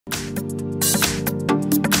Hi,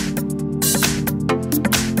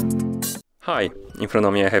 in front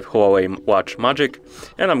of me I have Huawei Watch Magic,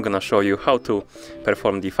 and I'm gonna show you how to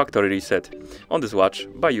perform the factory reset on this watch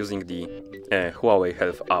by using the Huawei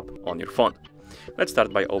Health app on your phone. Let's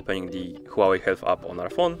start by opening the Huawei Health app on our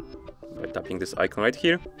phone by tapping this icon right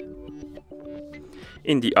here.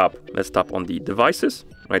 In the app, let's tap on the devices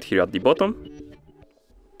right here at the bottom,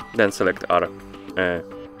 then select our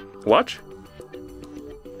watch.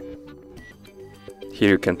 Here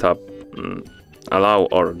you can tap allow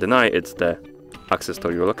or deny. It's the access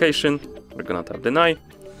to your location. We're gonna tap deny.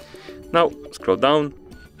 Now scroll down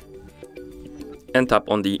and tap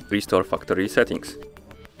on the restore factory settings.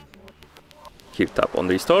 Here tap on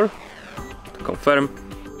restore to confirm,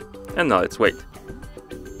 and now let's wait.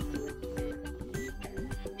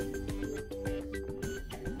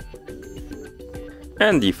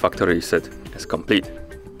 And the factory reset is complete.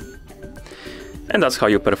 And that's how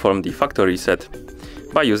you perform the factory reset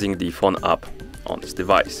by using the phone app on this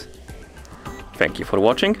device. Thank you for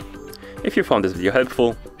watching. If you found this video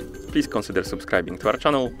helpful, please consider subscribing to our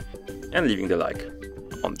channel and leaving the like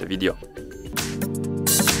on the video.